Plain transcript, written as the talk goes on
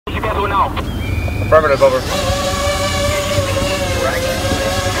Affirmative, over.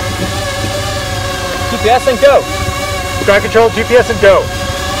 GPS and go. Ground control, GPS and go.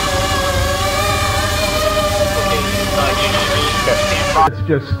 It's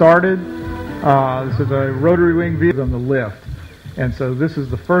just started. This is a rotary wing vehicle on the lift. And so this is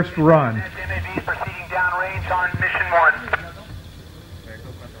the first run. MAV proceeding downrange on mission 1.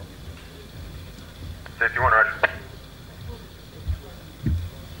 Safety 1, roger.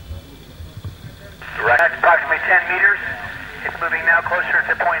 Direct approximately 10 meters. It's moving now closer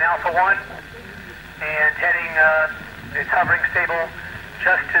to point Alpha 1 and heading, it's hovering stable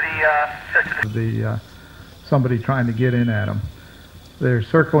just to the somebody trying to get in at them. They're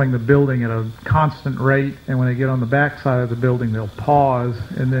circling the building at a constant rate, and when they get on the back side of the building, they'll pause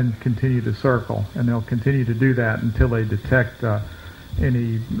and then continue to circle, and they'll continue to do that until they detect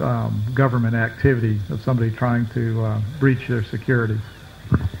any government activity of somebody trying to breach their security.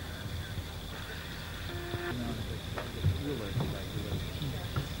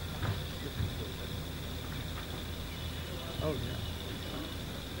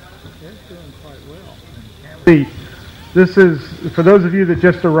 This is, for those of you that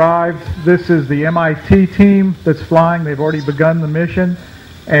just arrived, this is the MIT team that's flying. They've already begun the mission,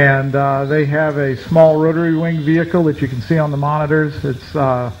 and they have a small rotary wing vehicle that you can see on the monitors. It's,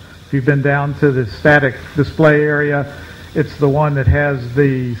 if you've been down to the static display area, it's the one that has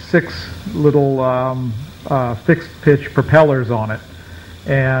the 6 little fixed pitch propellers on it.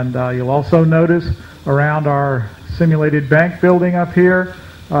 And you'll also notice around our simulated bank building up here,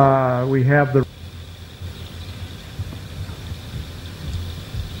 we have the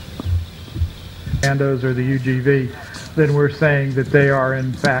commandos or the UGV, then we're saying that they are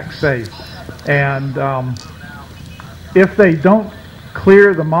in fact safe. And if they don't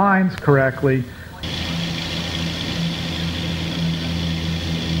clear the mines correctly,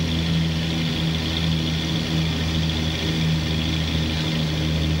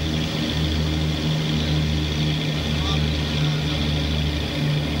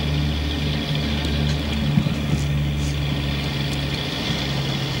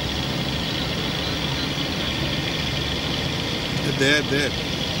 there,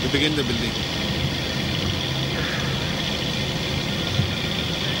 to begin the building.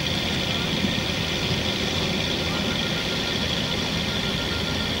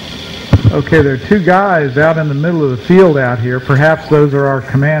 Okay, there are 2 guys out in the middle of the field out here. Perhaps those are our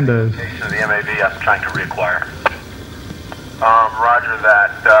commandos. The MAV, I'm trying to reacquire. Roger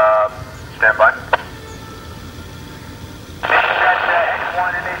that. Stand by. That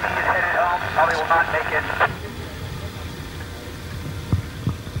X1 MAV is headed home. Probably will not make it.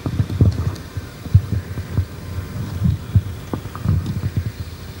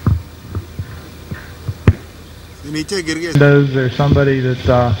 There's somebody that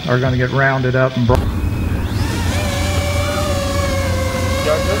are going to get rounded up and brought.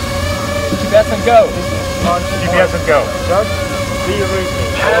 GPS and go. GPS and go. Judge,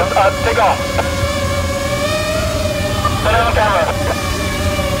 take off. Put on camera.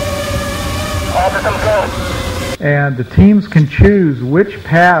 All systems go. And the teams can choose which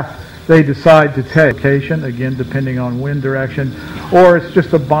path they decide to take. Location, again, depending on wind direction, or it's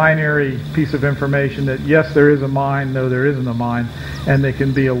just a binary piece of information that yes, there is a mine, no, there isn't a mine, and they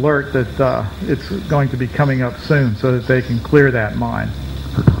can be alert that it's going to be coming up soon so that they can clear that mine.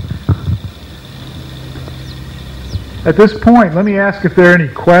 At this point, let me ask if there are any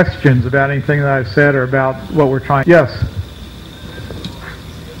questions about anything that I've said or about what we're trying. Yes?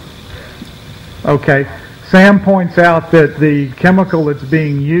 Okay. Sam points out that the chemical that's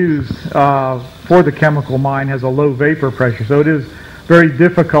being used for the chemical mine has a low vapor pressure, so it is very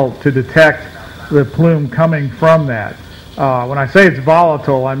difficult to detect the plume coming from that. When I say it's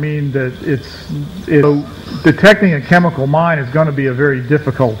volatile, I mean that detecting a chemical mine is going to be a very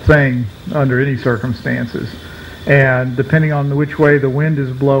difficult thing under any circumstances. And depending on which way the wind is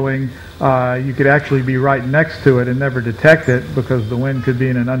blowing, you could actually be right next to it and never detect it because the wind could be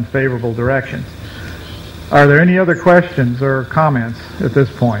in an unfavorable direction. Are there any other questions or comments at this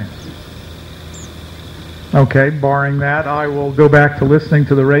point? Okay, barring that, I will go back to listening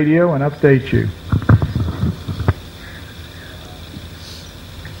to the radio and update you.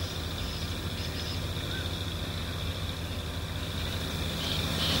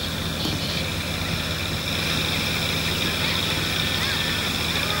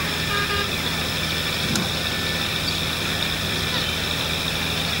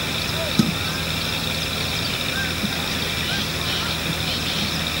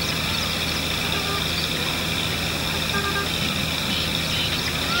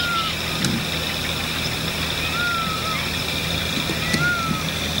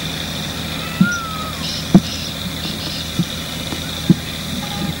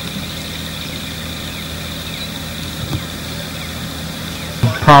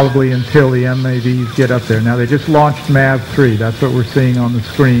 probably until the MAVs get up there. Now they just launched MAV3, that's what we're seeing on the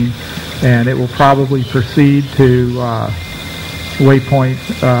screen, and it will probably proceed to waypoint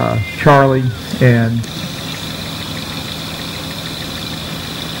Charlie and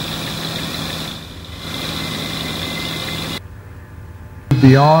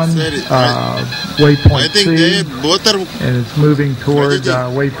beyond waypoint C, and it's moving toward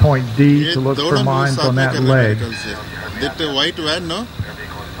waypoint D to look for mines on that leg. That white van, no?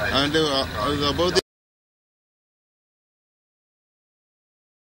 And above the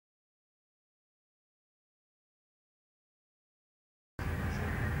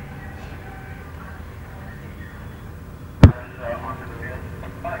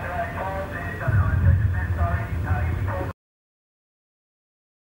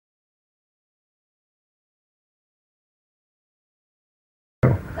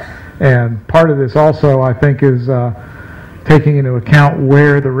And part of this also, I think, is taking into account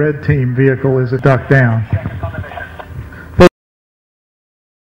where the red team vehicle is ducked down.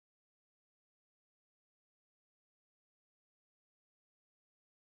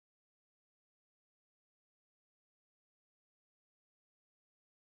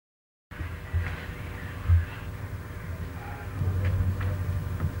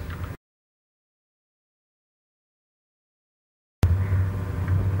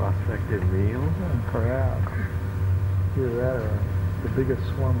 Prospective meal? Perhaps. Either that or the biggest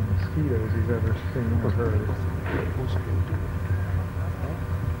swarm of mosquitoes he's ever seen or heard.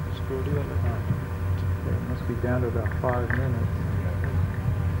 It must be down to about 5 minutes.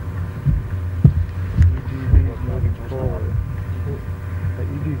 EGV is moving forward. The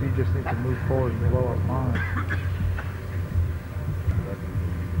EGV just needs to move forward and blow up mine.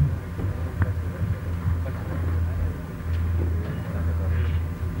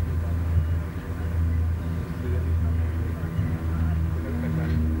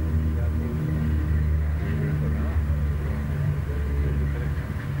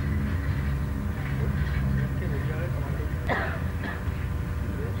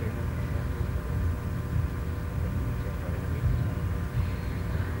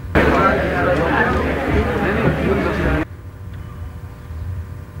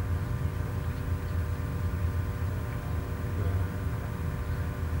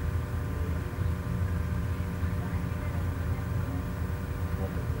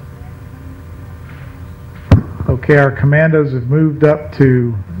 Okay, our commandos have moved up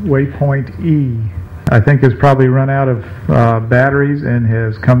to waypoint E. I think has probably run out of batteries and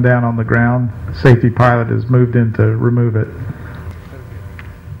has come down on the ground. The safety pilot has moved in to remove it.